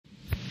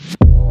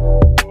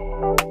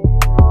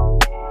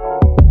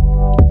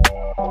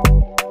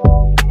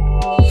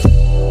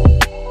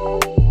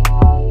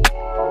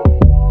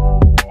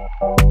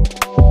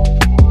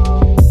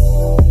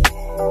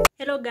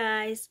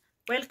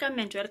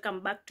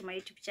welcome back to my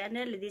YouTube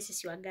channel. This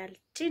is your girl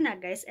Tina,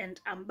 guys,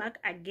 and I'm back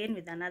again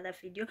with another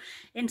video.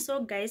 And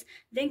so guys,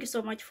 thank you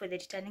so much for the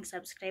returning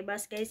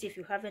subscribers. Guys, if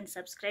you haven't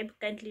subscribed,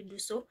 kindly do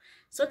so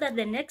that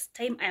the next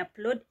time I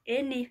upload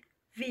any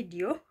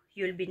video,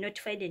 you'll be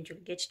notified and you'll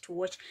get to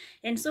watch.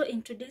 And so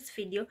in today's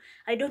video,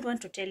 I don't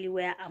want to tell you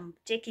where I'm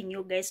taking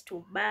you guys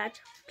to,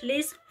 but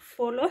please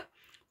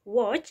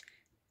watch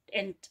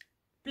and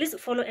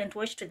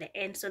watch to the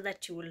end so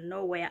that you will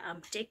know where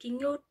I'm taking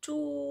you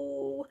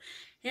to.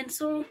 And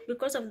so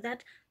because of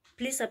that,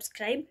 please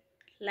subscribe,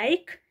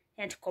 like,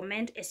 and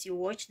comment as you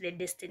watch the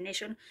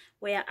destination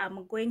where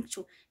I'm going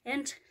to.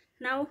 And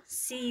now,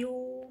 see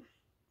you.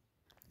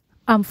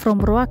 I'm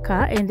from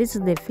Ruaka, and this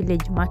is the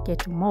Village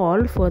Market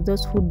Mall. For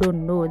those who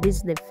don't know, this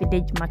is the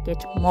Village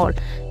Market Mall.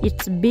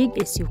 It's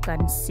big, as you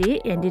can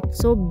see, and it's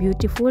so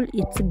beautiful.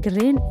 It's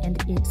green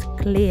and it's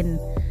clean.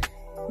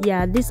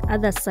 Yeah, this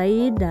other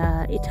side,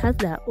 it has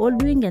the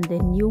old wing and the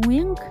new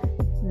wing,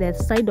 the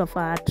side of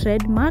our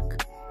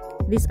trademark,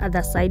 this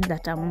other side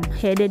that I'm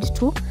headed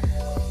to,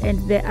 and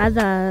the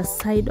other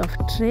side of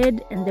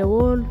trade, and the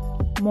whole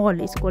mall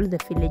is called the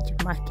Village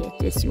Market,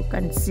 as you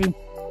can see.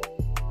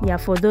 Yeah,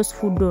 for those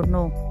who don't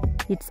know,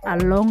 it's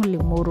along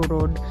Limuru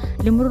Road.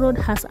 Limuru Road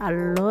has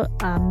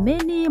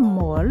many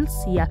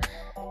malls, yeah,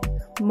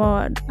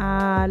 more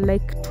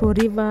like Two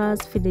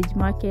Rivers, Village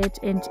Market,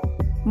 and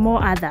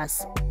more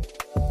others.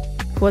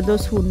 For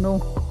those who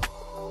know,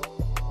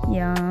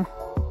 yeah,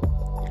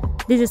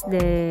 this is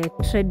the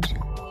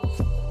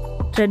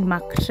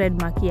trademark,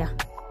 yeah,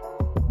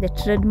 the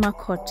trademark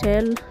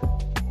hotel.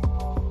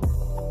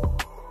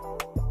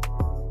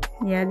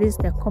 Yeah, this is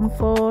the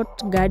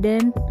Comfort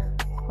Garden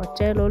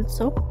Hotel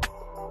also.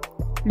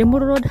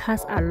 Limuru Road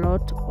has a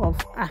lot of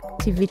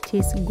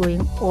activities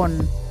going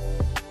on.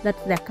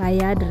 That's the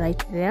Kayad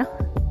right there,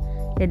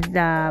 and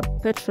the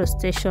petrol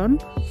station,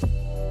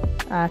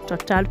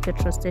 Total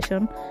petrol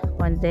station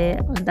on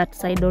that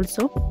side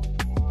also.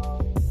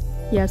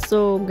 Yeah,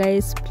 so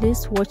guys,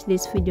 please watch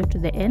this video to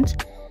the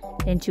end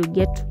and you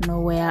get to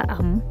know where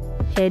I'm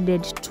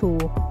headed to.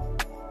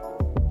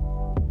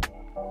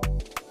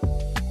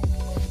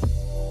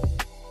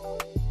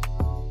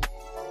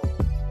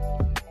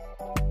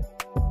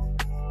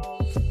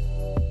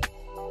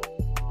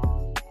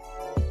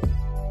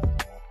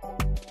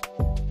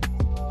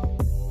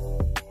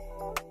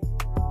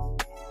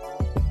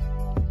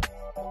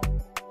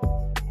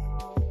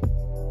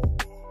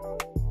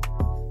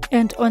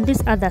 And on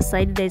this other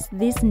side, there's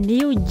this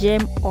new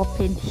gem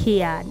open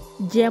here.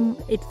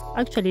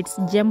 It's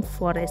Gem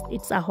Forest.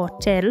 It's a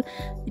hotel.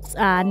 It's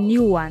a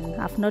new one.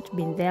 I've not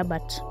been there,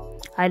 but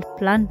I'll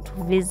plan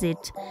to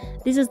visit.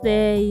 This is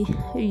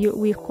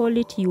we call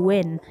it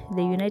UN,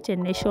 the United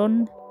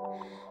Nations.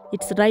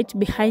 It's right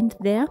behind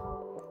there.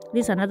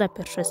 This is another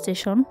petrol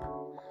station.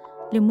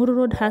 Limuru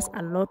Road has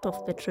a lot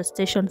of petrol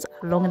stations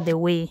along the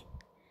way.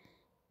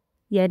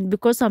 Yeah, and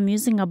because I'm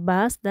using a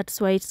bus, that's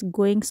why it's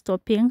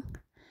stopping,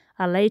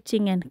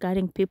 alighting and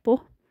carrying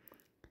people.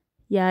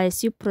 Yeah,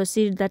 as you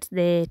proceed, that's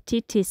the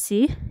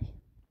TTC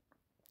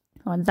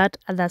on that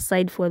other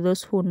side, for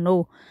those who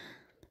know.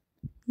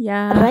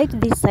 Yeah, right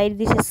this side,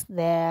 this is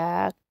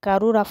the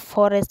Karura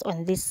forest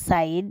on this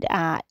side.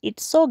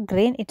 It's so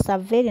green. It's a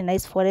very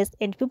nice forest,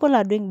 and people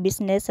are doing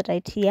business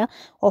right here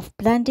of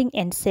planting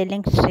and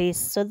selling trees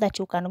so that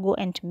you can go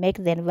and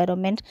make the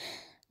environment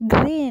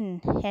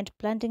green, and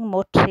planting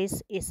more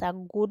trees is a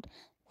good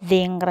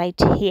thing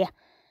right here.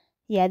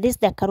 Yeah, this is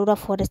the Karura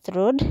Forest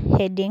Road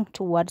heading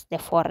towards the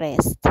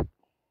forest.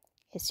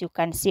 As you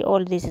can see,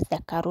 all this is the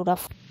Karura.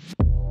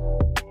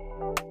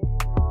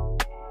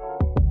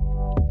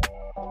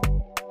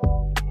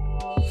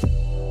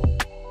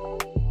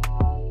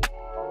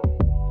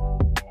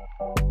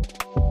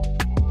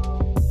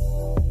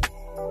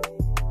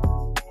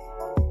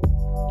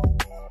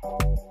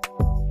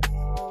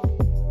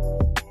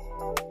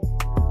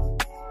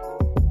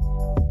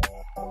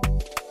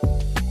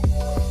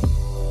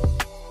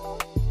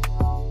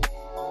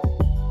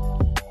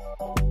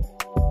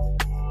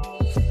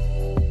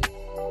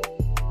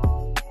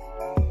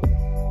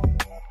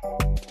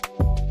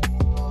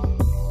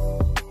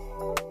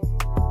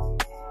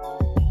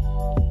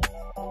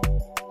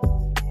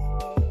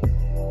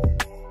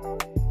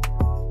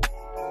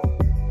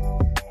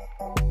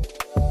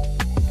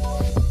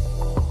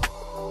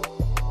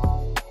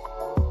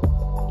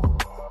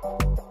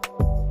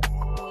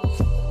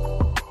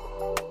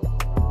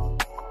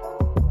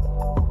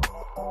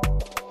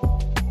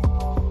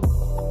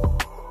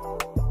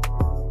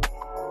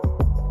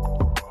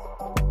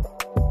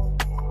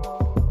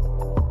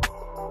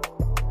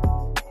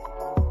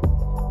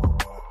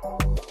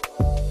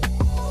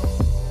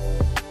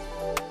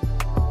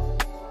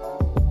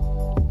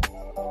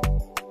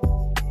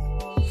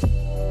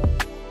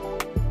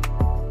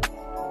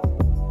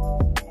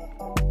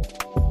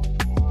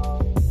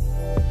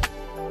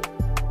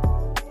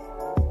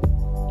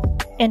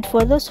 And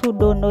for those who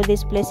don't know,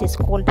 this place is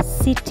called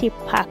City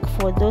Park.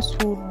 For those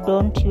who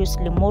don't use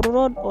Limuru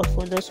Road, or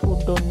for those who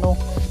don't know,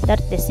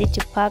 that's the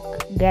City Park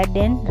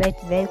garden right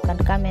there. You can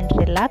come and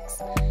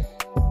relax.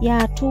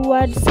 Yeah,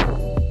 towards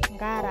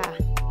Ngara.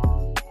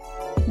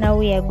 Now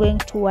we are going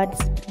towards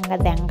the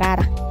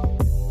Ngara,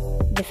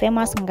 the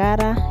famous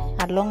Ngara,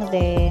 along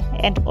the,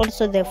 and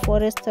also the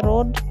forest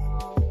road.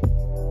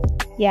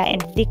 Yeah,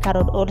 and Thika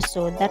road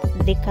also. That's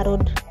Thika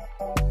road.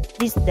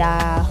 This is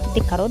the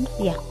Thika road.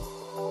 Yeah,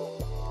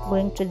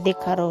 going to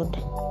Thika road,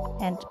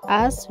 and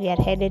us, we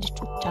are headed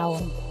to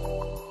town.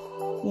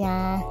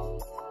 Yeah,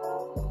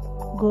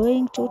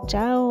 going to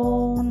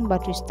town,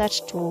 but we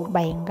start to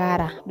by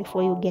Ngara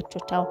before you get to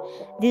town.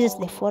 This is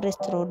the forest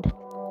road.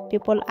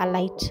 People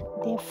alight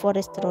the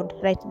forest road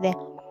right there.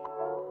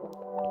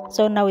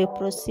 So now we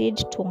proceed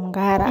to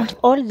Ngara. And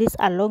all this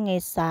along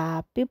is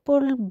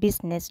people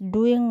business,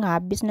 doing a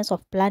business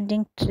of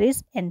planting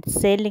trees and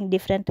selling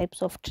different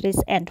types of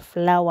trees and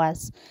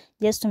flowers,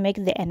 just to make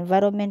the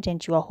environment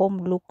and your home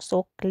look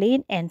so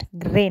clean and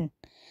green.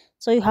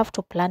 So you have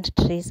to plant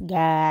trees,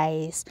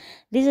 guys.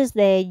 This is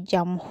the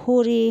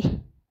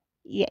Jamhuri,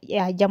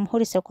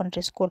 Jamhuri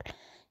Secondary School.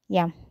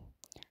 Yeah,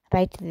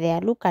 right there.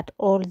 Look at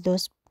all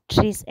those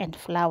trees and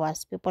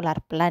flowers people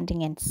are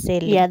planting and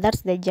selling. Yeah,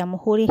 that's the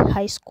Jamhuri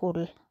High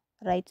School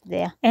right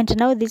there. And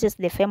now this is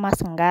the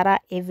famous Ngara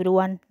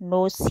everyone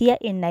knows here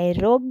in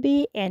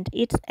Nairobi and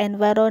its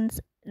environs.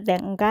 The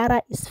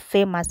Ngara is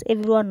famous.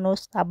 Everyone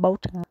knows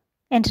about Ngara.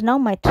 And now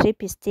my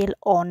trip is still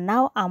on.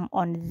 Now I'm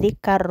on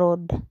Thika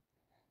Road.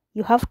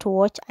 You have to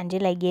watch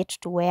until I get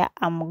to where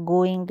I'm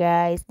going,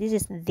 guys. This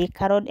is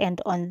Thika Road, and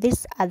on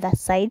this other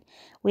side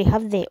we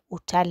have the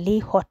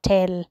Utalii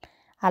Hotel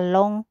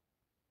along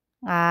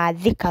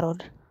Thika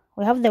Road.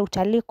 We have the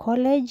Utalii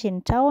College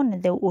in town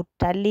and the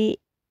Utalii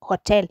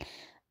Hotel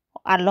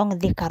along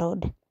Thika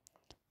Road.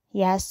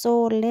 Yeah,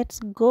 so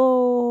let's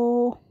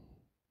go.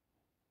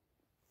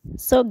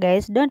 So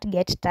guys, don't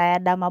get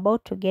tired. I'm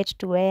about to get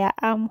to where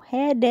I'm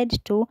headed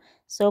to,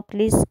 so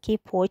please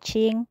keep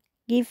watching.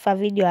 Give a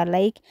video a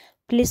like,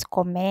 please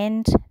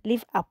comment,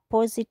 leave a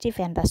positive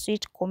and a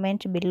sweet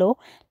comment below,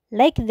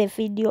 like the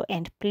video,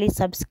 and please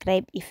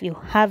subscribe if you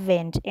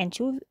haven't. And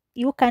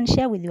you can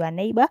share with your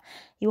neighbor,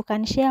 you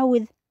can share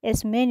with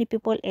as many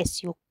people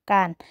as you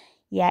can.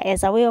 Yeah,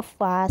 as a way of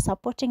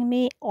supporting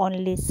me,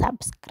 only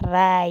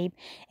subscribe.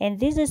 And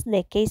this is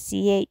the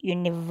KCA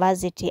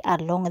University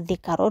along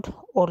Thika Road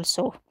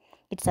also.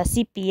 It's a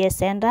CPA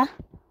center,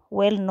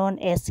 well known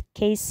as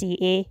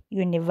KCA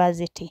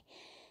University,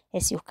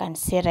 as you can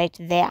see right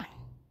there.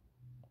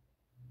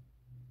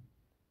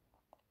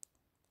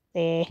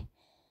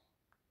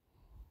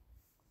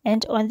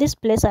 And on this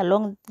place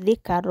along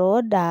Thika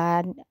Road,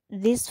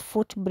 this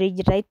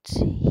footbridge right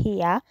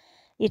here,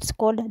 it's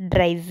called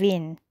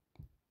Drive-In.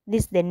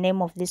 This is the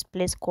name of this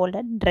place, called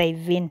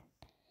Drive-In.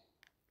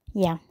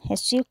 Yeah,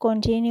 as you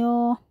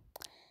continue,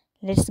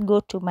 let's go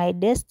to my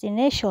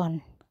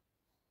destination.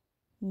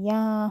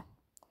 Yeah,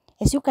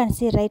 as you can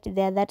see right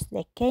there, that's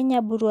the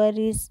Kenya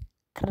Breweries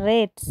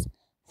crates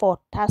for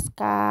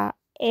Tusker,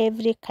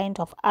 every kind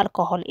of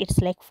alcohol. It's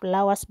like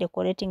flowers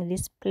decorating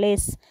this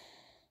place.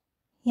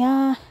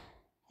 Yeah,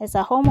 as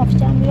a home of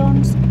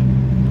champions,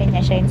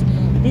 Kenya shines.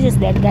 This is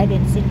the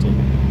Garden City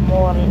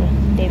Mall,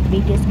 the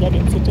biggest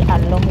garden city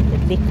along the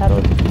Thika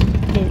Road,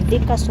 the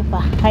Thika Super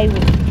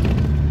Highway.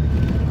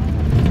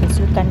 As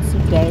you can see,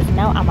 guys,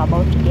 now I'm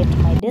about to get to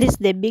my this is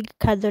the big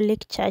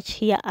Catholic church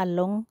here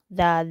along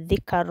the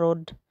Thika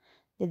Road,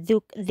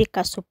 the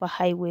Thika Super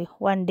Highway.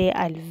 One day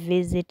I'll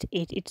visit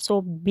it. It's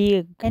so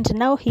big. And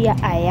now here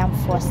I am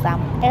for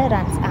some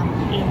errands.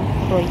 I'm in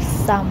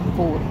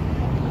Roysambu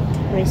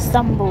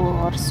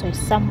or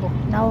Roysambu.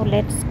 Now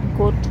let's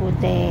go to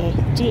the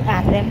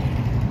TRM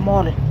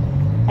Mall.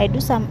 I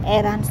do some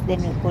errands,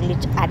 then we call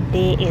it a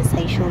day, as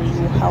I show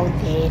you how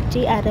the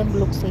TRM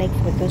looks like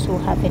for those who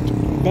haven't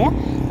been there,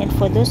 and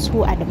for those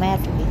who admire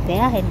to be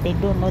there and they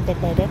don't know the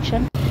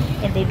direction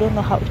and they don't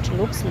know how it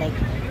looks like.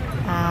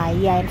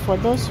 Yeah, and for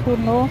those who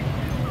know,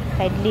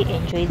 kindly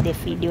enjoy the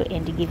video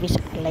and give it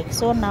a like.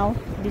 So now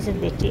this is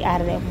the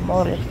TRM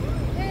Mall,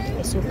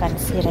 as you can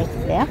see right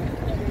there.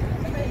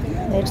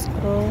 Let's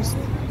cross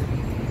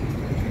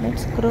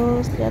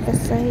the other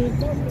side.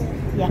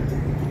 Yeah,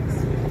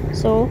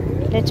 so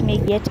let me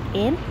get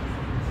in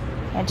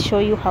and show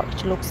you how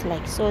it looks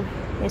like. So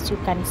as you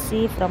can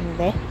see from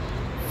the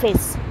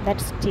face,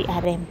 that's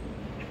TRM.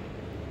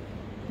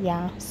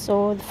 Yeah,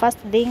 so the first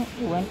thing,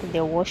 we went to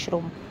the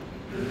washroom.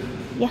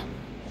 Yeah,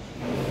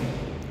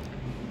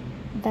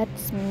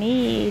 that's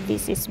me.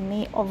 This is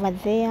me over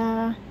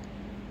there.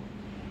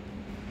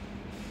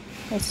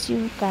 As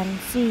you can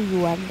see,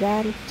 your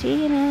girl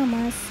Tina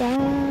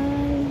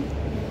Masai.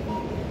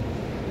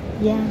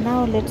 Yeah,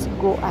 now let's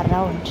go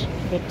around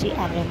the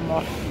TRM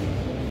Mall.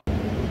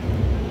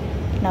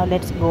 Now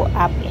let's go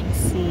up and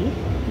see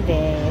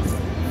the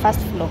first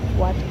floor,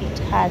 what it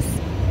has.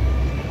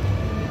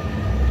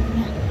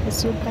 Yeah,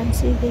 as you can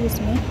see, this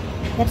is me.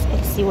 That's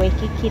XC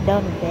Waikiki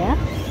down there.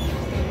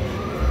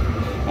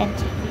 And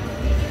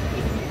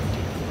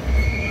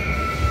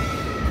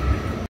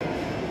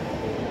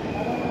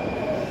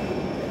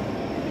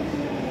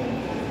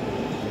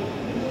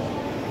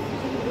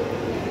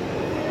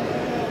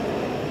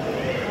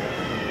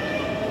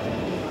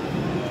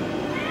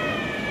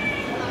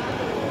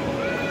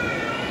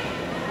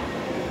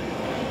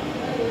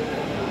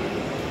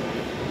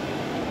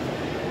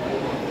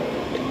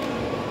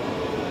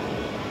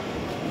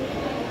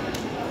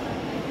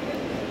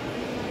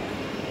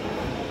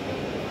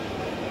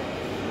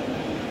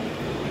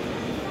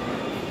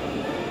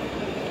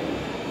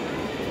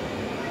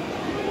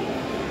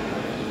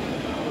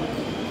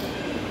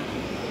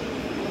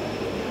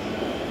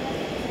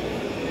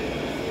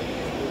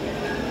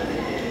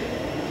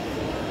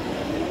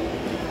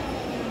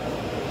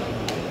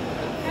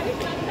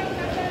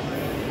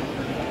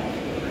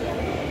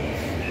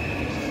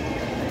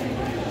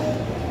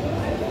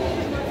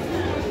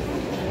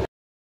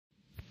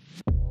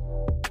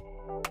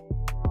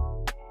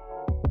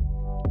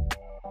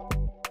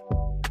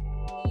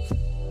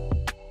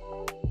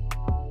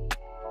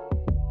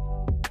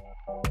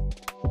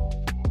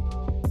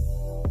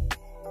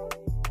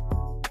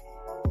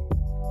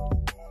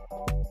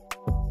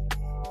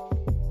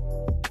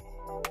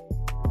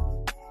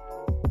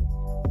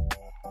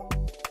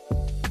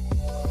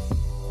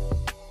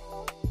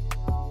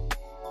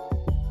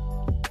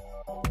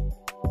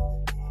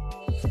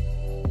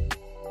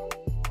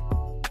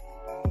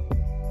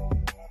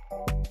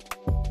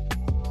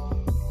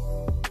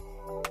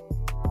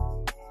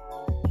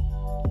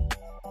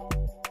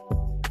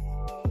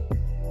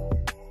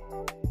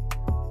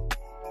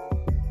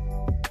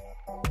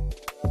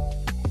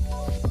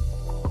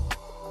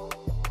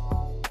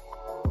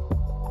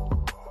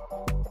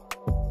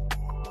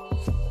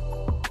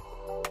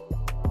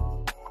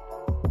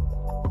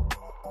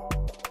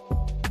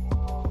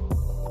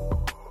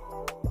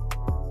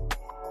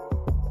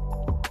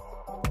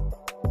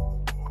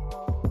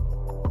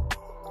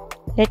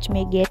let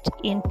me get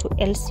into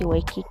LC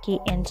Waikiki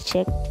and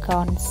check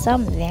on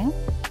something,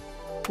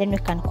 then we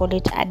can call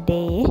it a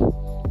day.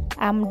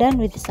 I'm done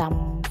with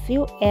some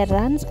few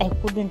errands. I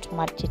couldn't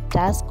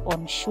multitask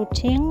on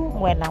shooting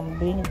while I'm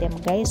doing them,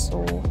 guys,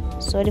 so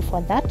sorry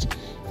for that,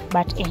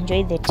 but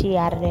enjoy the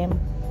TRM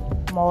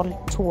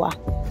mall tour.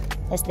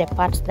 That's the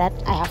part that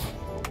I have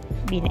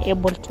been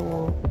able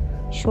to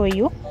show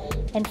you.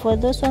 And for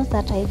those ones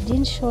that I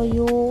didn't show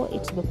you,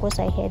 it's because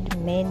I had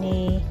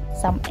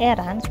some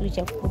errands which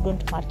I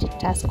couldn't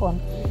multitask on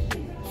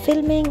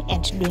filming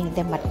and doing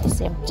them at the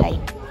same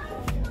time.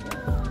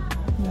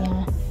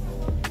 Yeah.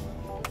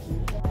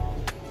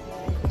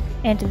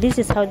 And this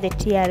is how the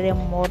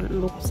TRM mall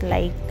looks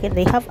like.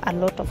 They have a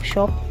lot of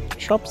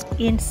shops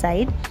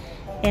inside,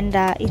 and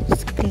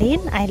it's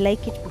clean. I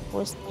like it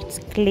because it's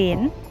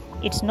clean,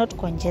 it's not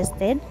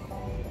congested.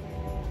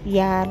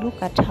 Yeah,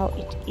 look at how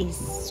it is,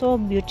 so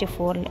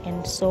beautiful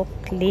and so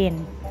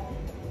clean.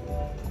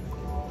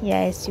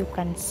 Yeah, as you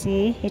can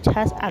see, it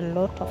has a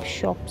lot of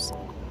shops,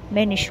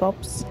 many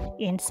shops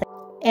inside.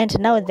 And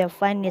now the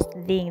funniest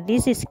thing,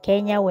 this is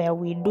Kenya, where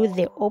we do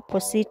the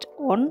opposite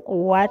on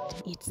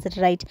what it's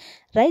right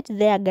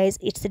there, guys.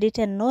 It's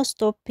written no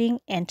stopping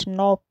and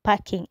no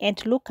parking,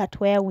 and look at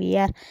where we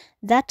are.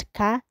 That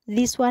car,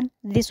 this one,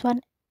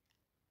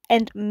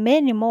 and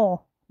many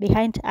more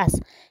behind us,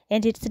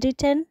 and it's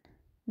written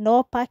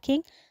no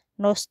parking,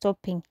 no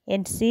stopping.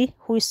 And see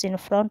who's in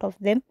front of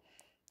them.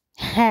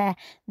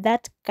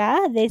 That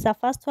car, there's a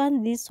first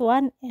one, this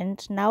one,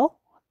 and now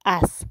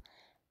us.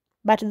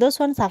 But those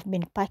ones have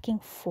been parking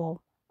for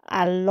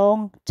a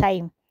long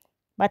time,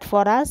 but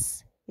for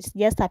us it's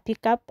just a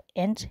pickup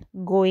and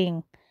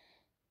going.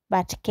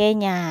 But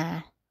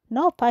Kenya,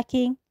 no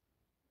parking,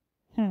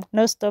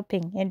 no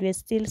stopping, and we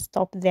still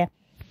stop there.